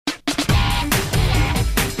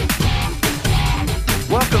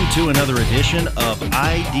to another edition of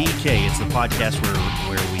IDK. It's the podcast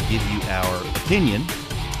where we give you our opinion.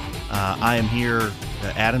 I am here,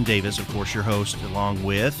 Adam Davis, of course, your host, along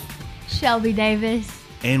with Shelby Davis.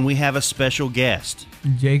 And we have a special guest,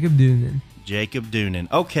 Jacob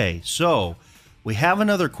Doonan. Okay, so we have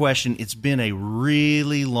another question. It's been a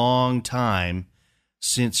really long time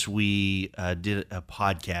since we did a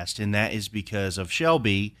podcast, and that is because of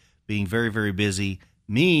Shelby being very, very busy,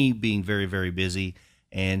 me being very, very busy,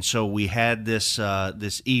 and so we had this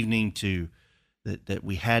this evening that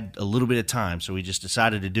we had a little bit of time, so we just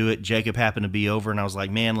decided to do it. Jacob happened to be over, and I was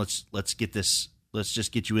like, man, let's get this. Let's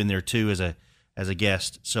just get you in there too as a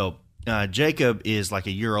guest. So Jacob is like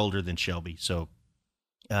a year older than Shelby, so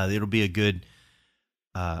it'll be a good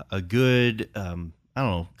I don't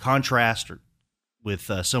know, contrast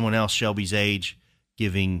with someone else Shelby's age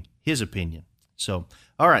giving his opinion. So,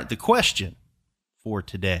 all right, the question for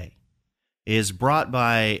today is brought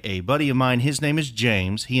by a buddy of mine. His name is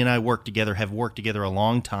James. He and I have worked together a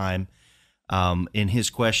long time. And his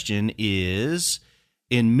question is,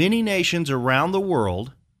 in many nations around the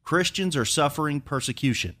world, Christians are suffering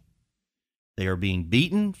persecution. They are being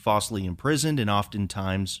beaten, falsely imprisoned, and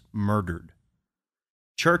oftentimes murdered.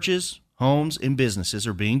 Churches, homes, and businesses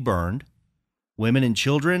are being burned. Women and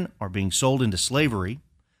children are being sold into slavery.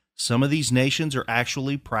 Some of these nations are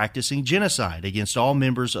actually practicing genocide against all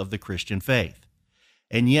members of the Christian faith.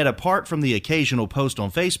 And yet, apart from the occasional post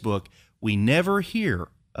on Facebook, we never hear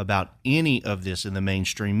about any of this in the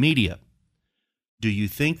mainstream media. Do you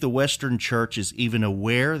think the Western Church is even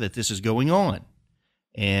aware that this is going on?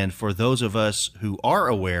 And for those of us who are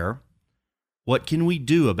aware, what can we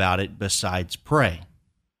do about it besides pray?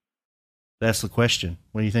 That's the question.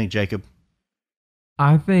 What do you think, Jacob?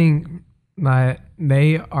 I think that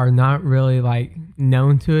they are not really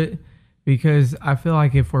known to it, because I feel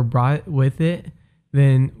like if we're brought with it,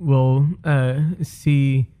 then we'll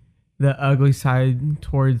see the ugly side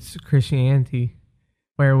towards Christianity,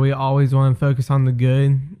 where we always want to focus on the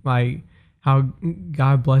good, like how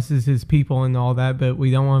God blesses his people and all that, but we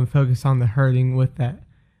don't want to focus on the hurting with that.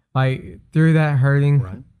 Like, through that hurting,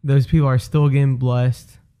 right, those people are still getting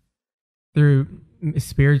blessed through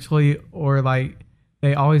spiritually, or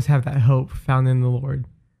they always have that hope found in the Lord.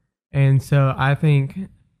 And so I think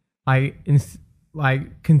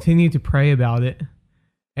continue to pray about it,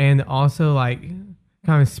 and also kind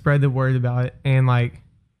of spread the word about it, and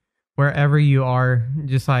wherever you are,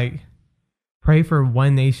 just pray for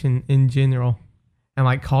one nation in general,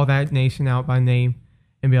 and call that nation out by name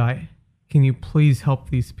and be like, can you please help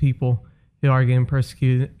these people who are getting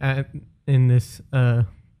persecuted in this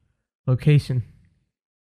location?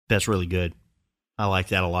 That's really good. I like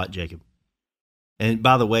that a lot, Jacob. And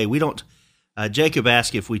by the way, we don't, Jacob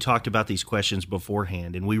asked if we talked about these questions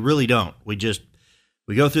beforehand, and we really don't. We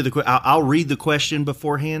go through I'll read the question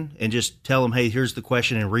beforehand and just tell them, hey, here's the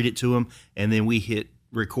question, and read it to them, and then we hit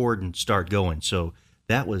record and start going. So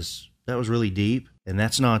that was really deep, and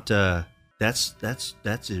that's not,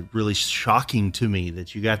 that's really shocking to me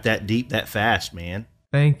that you got that deep that fast, man.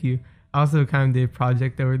 Thank you. I also kind of did a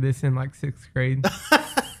project over this in 6th grade.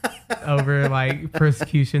 Over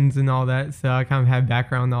persecutions and all that, so I kind of have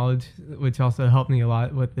background knowledge, which also helped me a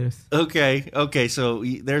lot with this. Okay, so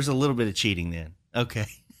there's a little bit of cheating then. Okay.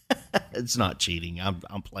 It's not cheating.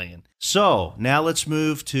 I'm playing. So now let's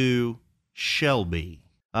move to Shelby.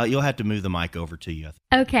 You'll have to move the mic over to you.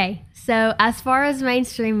 Okay, so as far as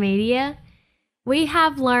mainstream media, we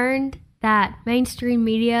have learned that mainstream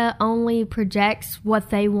media only projects what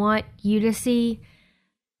they want you to see.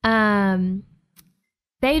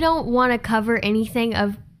 They don't want to cover anything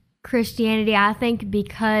of Christianity, I think,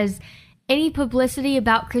 because any publicity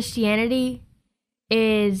about Christianity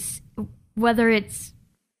is, whether it's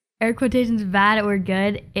air quotations bad or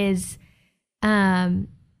good, is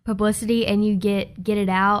publicity, and you get it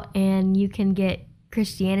out, and you can get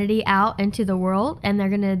Christianity out into the world, and they're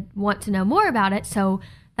going to want to know more about it. So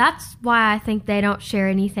that's why I think they don't share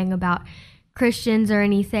anything about Christians or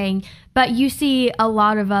anything. But you see a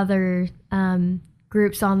lot of other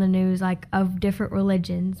groups on the news, of different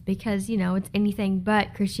religions, because, it's anything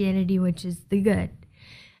but Christianity, which is the good.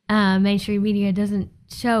 Mainstream media doesn't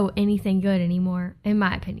show anything good anymore, in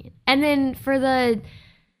my opinion. And then for the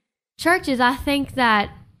churches, I think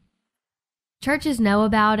that churches know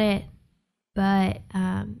about it, but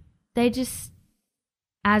they just,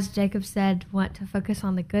 as Jacob said, want to focus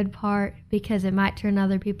on the good part, because it might turn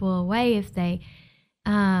other people away if they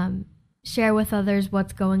share with others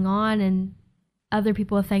what's going on, and other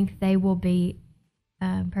people think they will be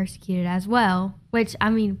persecuted as well, which,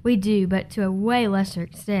 we do, but to a way lesser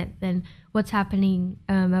extent than what's happening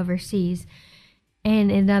overseas.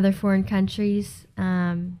 and in other foreign countries.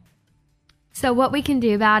 So what we can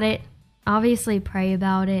do about it, obviously pray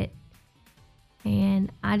about it.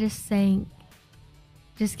 And I just think,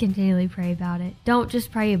 just continually pray about it. Don't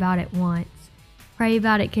just pray about it once. Pray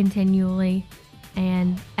about it continually.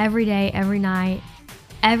 And every day, every night,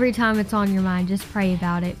 every time it's on your mind, just pray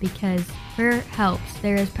about it, because prayer helps.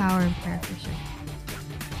 There is power in prayer for sure.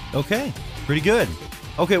 Okay, pretty good.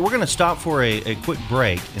 Okay, we're going to stop for a quick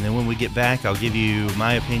break, and then when we get back, I'll give you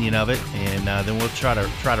my opinion of it, and then we'll try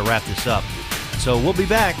to wrap this up. So we'll be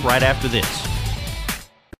back right after this.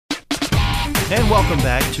 And welcome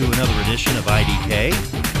back to another edition of IDK.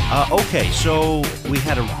 Okay, so we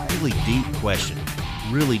had a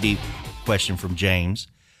really deep question from James.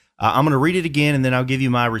 I'm going to read it again, and then I'll give you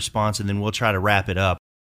my response, and then we'll try to wrap it up.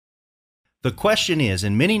 The question is,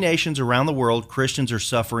 in many nations around the world, Christians are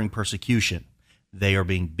suffering persecution. They are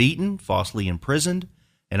being beaten, falsely imprisoned,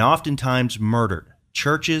 and oftentimes murdered.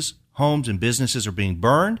 Churches, homes, and businesses are being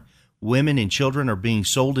burned. Women and children are being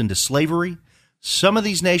sold into slavery. Some of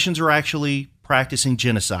these nations are actually practicing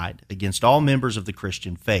genocide against all members of the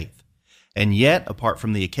Christian faith. And yet, apart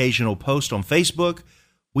from the occasional post on Facebook,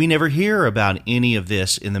 we never hear about any of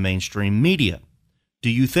this in the mainstream media. Do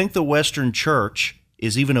you think the Western Church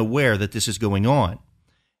is even aware that this is going on?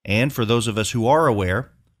 And for those of us who are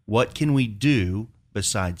aware, what can we do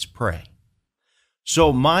besides pray?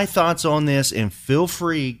 So my thoughts on this, and feel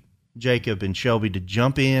free, Jacob and Shelby, to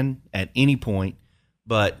jump in at any point,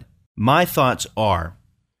 but my thoughts are,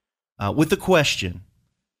 with the question,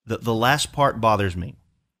 the last part bothers me,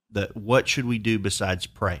 that what should we do besides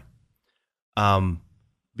pray?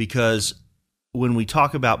 Because when we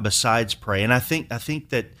talk about besides pray, and I think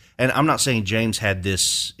that, and I'm not saying James had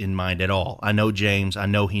this in mind at all. I know James. I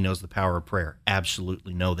know he knows the power of prayer.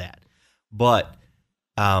 Absolutely know that. But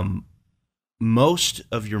most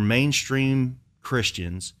of your mainstream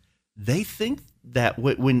Christians, they think that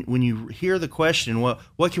when you hear the question, well,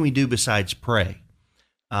 what can we do besides pray?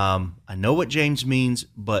 I know what James means,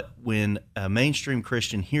 but when a mainstream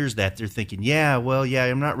Christian hears that, they're thinking,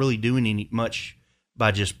 I'm not really doing much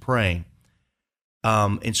by just praying.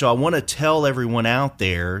 And so I want to tell everyone out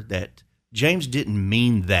there that James didn't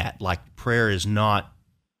mean that, like prayer is not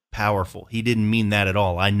powerful. He didn't mean that at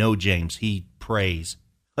all. I know James. He prays.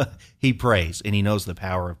 He prays, and he knows the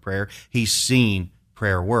power of prayer. He's seen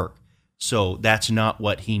prayer work. So that's not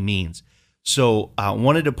what he means. So I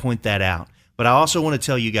wanted to point that out. But I also want to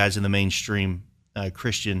tell you guys in the mainstream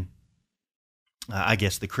Christian,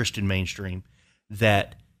 the Christian mainstream,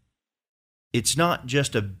 that it's not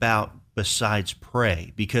just about besides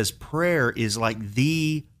pray, because prayer is like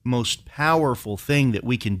the most powerful thing that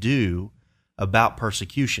we can do about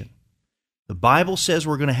persecution. The Bible says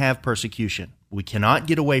we're going to have persecution. We cannot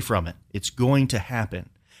get away from it. It's going to happen.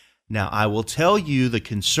 Now, I will tell you the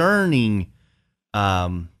concerning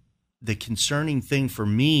thing for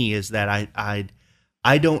me is that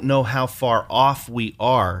I don't know how far off we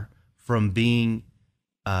are from being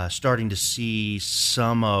starting to see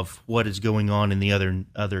some of what is going on in the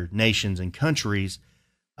other nations and countries.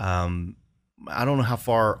 I don't know how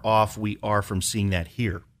far off we are from seeing that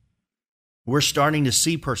here. We're starting to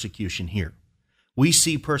see persecution here. We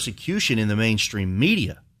see persecution in the mainstream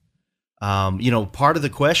media. Part of the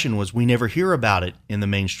question was we never hear about it in the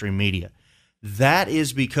mainstream media. That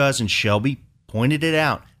is because, and Shelby pointed it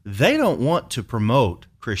out, they don't want to promote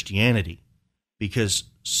Christianity because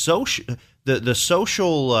the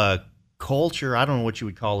social culture, I don't know what you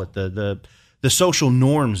would call it, the social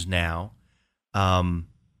norms now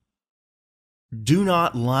do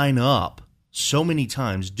not line up, so many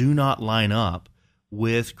times do not line up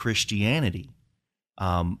with Christianity.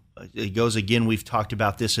 It goes again, we've talked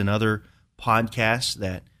about this in other podcasts,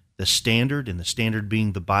 that the standard, and the standard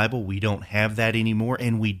being the Bible, we don't have that anymore,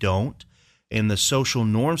 and we don't. And the social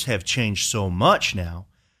norms have changed so much now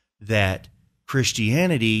that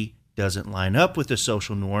Christianity doesn't line up with the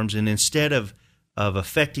social norms, and instead of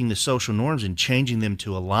affecting the social norms and changing them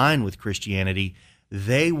to align with Christianity,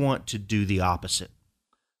 they want to do the opposite.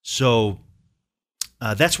 So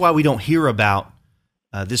that's why we don't hear about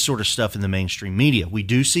this sort of stuff in the mainstream media. We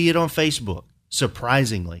do see it on Facebook,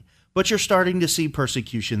 surprisingly, but you're starting to see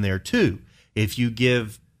persecution there too. If you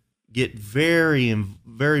get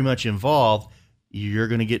very much involved, you're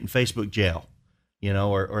going to get in Facebook jail,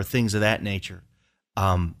 or things of that nature.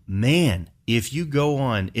 If you go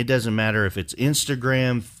on, it doesn't matter if it's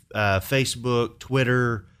Instagram, Facebook,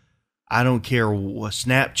 Twitter, I don't care,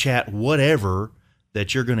 Snapchat, whatever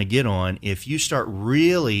that you're going to get on, if you start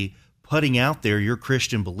really putting out there your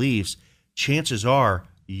Christian beliefs, chances are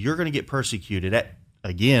you're going to get persecuted at,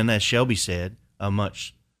 again, as Shelby said, a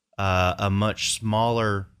much a much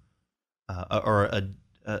smaller or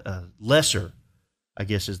a lesser, I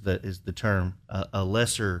guess is the term, a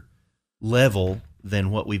lesser level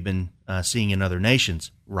than what we've been seeing in other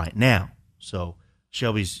nations right now. So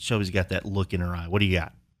Shelby's got that look in her eye. What do you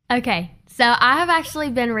got? Okay, so I have actually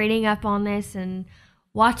been reading up on this and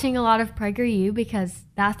watching a lot of PragerU because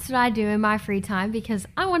that's what I do in my free time because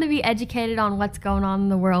I want to be educated on what's going on in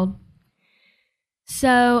the world.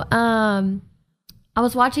 So I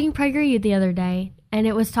was watching PragerU the other day, and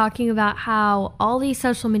it was talking about how all these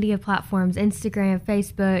social media platforms, Instagram,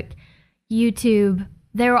 Facebook, YouTube,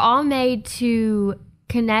 they were all made to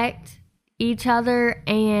connect each other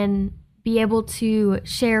and be able to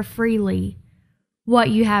share freely what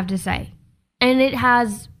you have to say. And it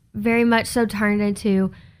has very much so turned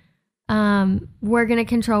into we're going to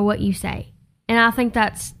control what you say. And I think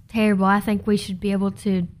that's terrible. I think we should be able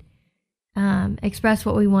to express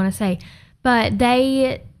what we want to say. But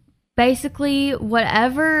they basically,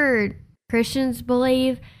 whatever Christians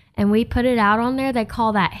believe, and we put it out on there, they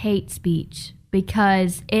call that hate speech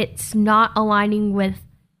because it's not aligning with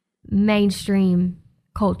mainstream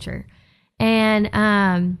culture.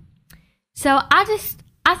 And so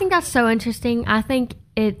I think that's so interesting. I think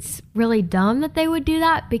it's really dumb that they would do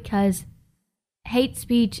that because hate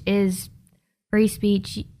speech is free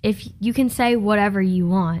speech. If you can say whatever you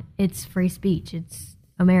want, it's free speech. It's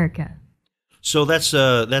America. So that's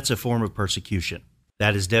a form of persecution.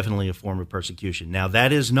 That is definitely a form of persecution. Now,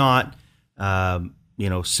 that is not,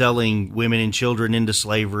 selling women and children into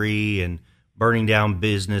slavery and burning down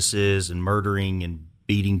businesses and murdering and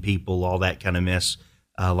beating people, all that kind of mess,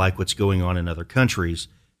 like what's going on in other countries,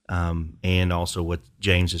 and also what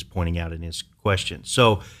James is pointing out in his question.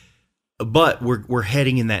 So, but we're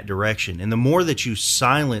heading in that direction, and the more that you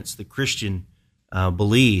silence the Christian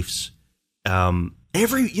beliefs,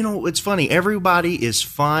 it's funny. Everybody is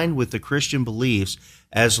fine with the Christian beliefs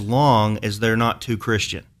as long as they're not too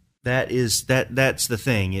Christian. That's the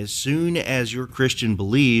thing. As soon as your Christian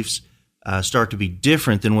beliefs start to be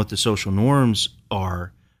different than what the social norms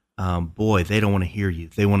are, they don't want to hear you.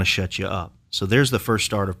 They want to shut you up. So there's the first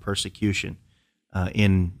start of persecution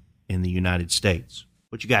in the United States.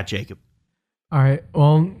 What you got, Jacob? All right.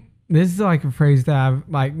 Well, this is like a phrase that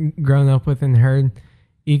I've grown up with and heard.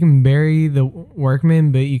 You can bury the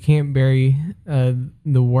workman, but you can't bury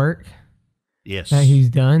the work that he's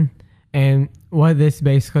done. And what this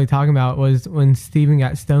basically talking about was when Stephen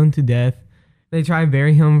got stoned to death, they tried to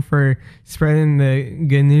bury him for spreading the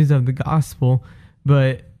good news of the gospel,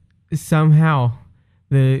 but somehow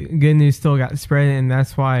the good news still got spread, and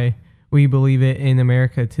that's why we believe it in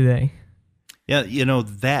America today. Yeah,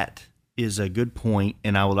 that is a good point,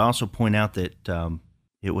 and I would also point out that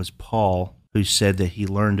it was Paul who said that he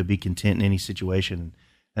learned to be content in any situation.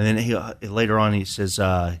 And then later on he says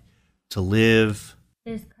to live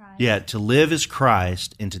is Christ. Yeah, to live is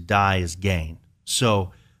Christ and to die is gain.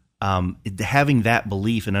 So having that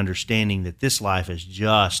belief and understanding that this life is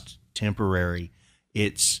just temporary,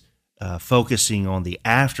 it's focusing on the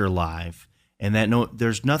afterlife, and that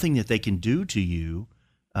there's nothing that they can do to you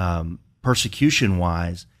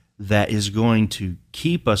persecution-wise that is going to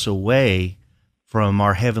keep us away from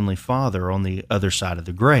our Heavenly Father on the other side of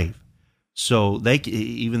the grave. So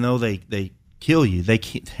even though they kill you,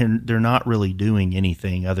 they're not really doing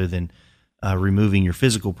anything other than removing your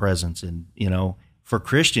physical presence. And for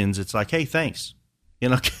Christians, it's like, hey, thanks,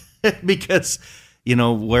 because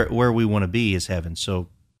where we want to be is heaven. So,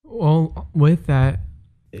 well, with that,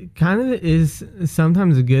 it kind of is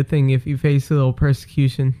sometimes a good thing if you face a little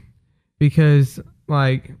persecution, because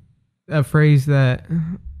like a phrase that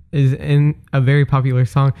is in a very popular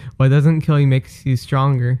song, what doesn't kill you makes you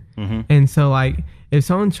stronger. Mm-hmm. And so like if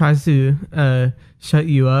someone tries to shut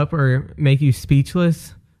you up or make you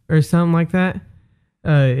speechless or something like that,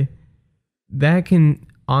 that can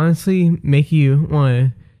honestly make you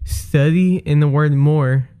want to study in the word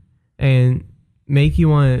more and make you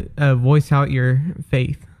want to voice out your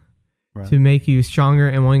faith, right, to make you stronger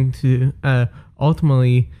and wanting to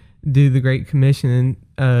ultimately do the Great Commission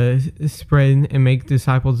and spread and make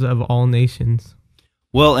disciples of all nations.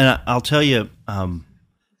 Well, and I'll tell you,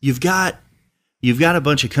 you've got a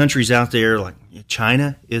bunch of countries out there, like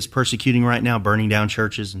China is persecuting right now, burning down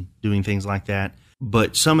churches and doing things like that.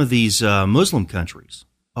 But some of these Muslim countries,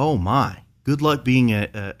 oh my, good luck being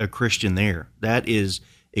a Christian there. That is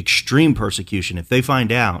extreme persecution. If they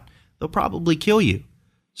find out, they'll probably kill you.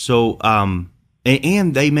 So,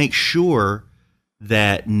 and they make sure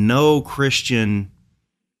that no Christian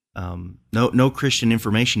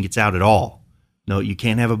information gets out at all. No, you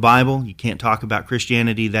can't have a Bible. You can't talk about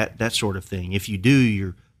Christianity, that sort of thing. If you do,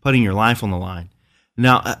 you're putting your life on the line.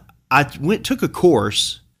 Now, I took a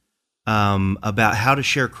course about how to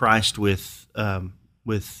share Christ with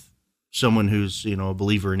someone who's a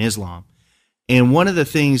believer in Islam, and one of the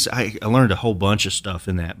things I learned a whole bunch of stuff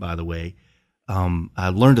in that. By the way, I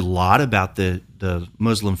learned a lot about the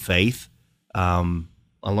Muslim faith. I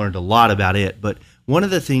learned a lot about it, but one of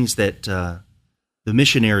the things that the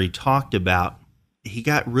missionary talked about, he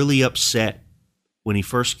got really upset when he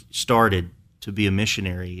first started to be a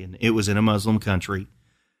missionary, and it was in a Muslim country.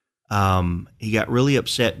 He got really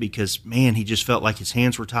upset because, man, he just felt like his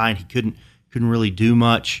hands were tied. He couldn't really do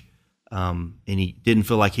much, and he didn't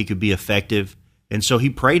feel like he could be effective. And so he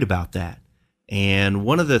prayed about that. And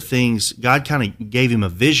one of the things, God kind of gave him a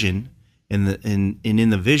vision, and in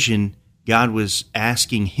the vision, God was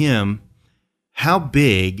asking him, how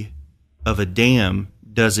big of a dam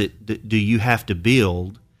do you have to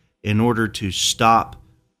build in order to stop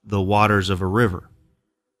the waters of a river?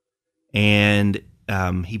 And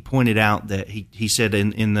he pointed out that he said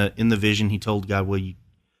in the vision, he told God, well,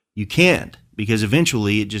 you can't, because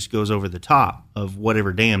eventually it just goes over the top of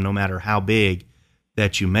whatever dam, no matter how big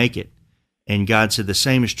that you make it. And God said, the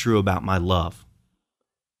same is true about my love.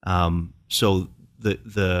 So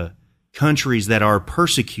the countries that are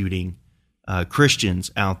persecuting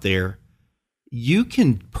Christians out there, you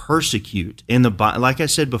can persecute. And like I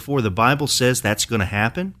said before, the Bible says that's going to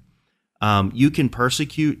happen. You can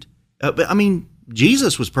persecute. But I mean,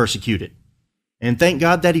 Jesus was persecuted, and thank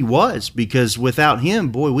God that he was, because without him,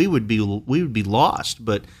 boy, we would be lost.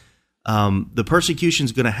 But the persecution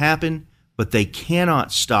is going to happen, but they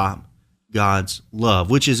cannot stop God's love,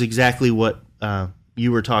 which is exactly what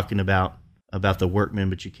you were talking about the workmen,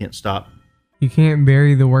 but you can't stop. You can't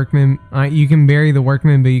bury the workman. You can bury the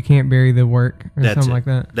workman, but you can't bury the work, or something like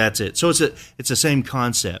that. That's it. So it's the same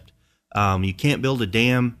concept. You can't build a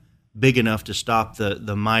dam big enough to stop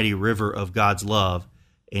the mighty river of God's love.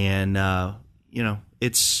 And,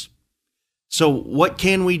 it's... So what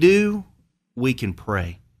can we do? We can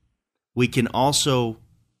pray. We can also,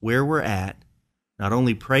 where we're at, not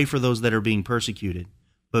only pray for those that are being persecuted,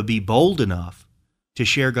 but be bold enough to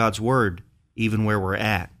share God's word even where we're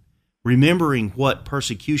at, remembering what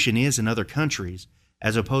persecution is in other countries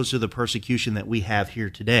as opposed to the persecution that we have here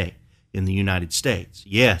today in the United States.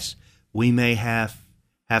 Yes, we may have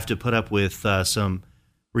to put up with some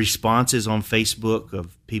responses on Facebook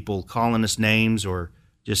of people calling us names or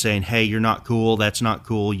just saying, hey, you're not cool, that's not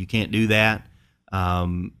cool, you can't do that.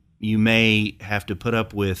 You may have to put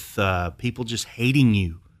up with people just hating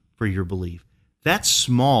you for your belief. That's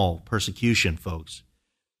small persecution, folks.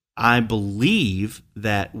 I believe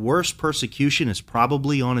that worse persecution is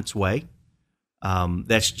probably on its way.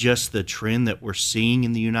 That's just the trend that we're seeing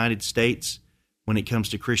in the United States when it comes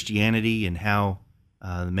to Christianity and how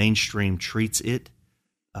the mainstream treats it.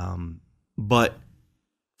 But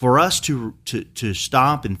for us to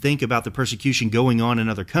stop and think about the persecution going on in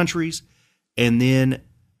other countries, and then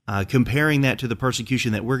comparing that to the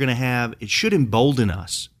persecution that we're going to have, it should embolden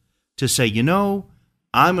us to say,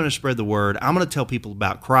 I'm going to spread the word. I'm going to tell people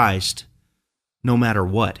about Christ no matter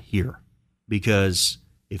what here. Because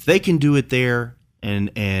if they can do it there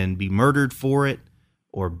and be murdered for it,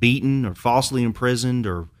 or beaten, or falsely imprisoned,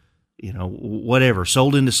 or whatever,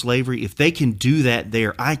 sold into slavery, if they can do that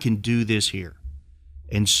there, I can do this here.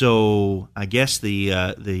 And so I guess the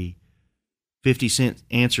 50-cent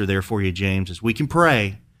answer there for you, James, is we can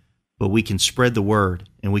pray, but we can spread the word,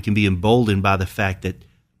 and we can be emboldened by the fact that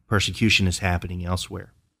persecution is happening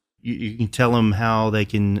elsewhere. You can tell them how they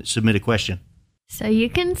can submit a question. So you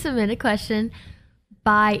can submit a question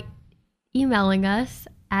by emailing us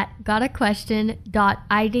at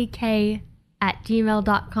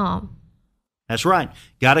gotaquestion.idk@gmail.com. That's right.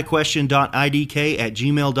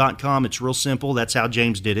 gotaquestion.idk@gmail.com. It's real simple. That's how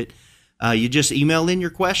James did it. You just email in your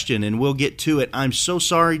question, and we'll get to it. I'm so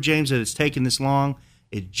sorry, James, that it's taken this long.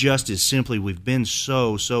 It just is simply we've been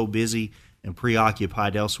so busy and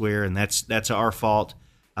preoccupied elsewhere, and that's our fault.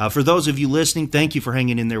 For those of you listening, thank you for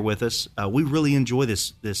hanging in there with us. We really enjoy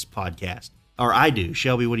this podcast. Or I do.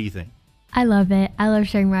 Shelby, what do you think? I love it. I love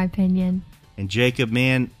sharing my opinion. And Jacob,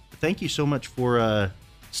 man, thank you so much for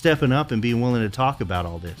stepping up and being willing to talk about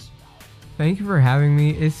all this. Thank you for having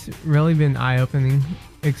me. It's really been eye-opening,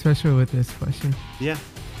 especially with this question. Yeah.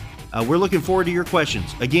 We're looking forward to your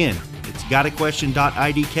questions. Again, it's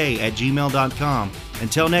gotaquestion.idk@gmail.com.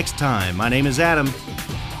 Until next time, my name is Adam.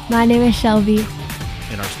 My name is Shelby.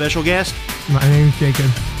 And our special guest? My name is Jacob.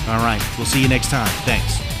 All right. We'll see you next time.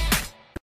 Thanks.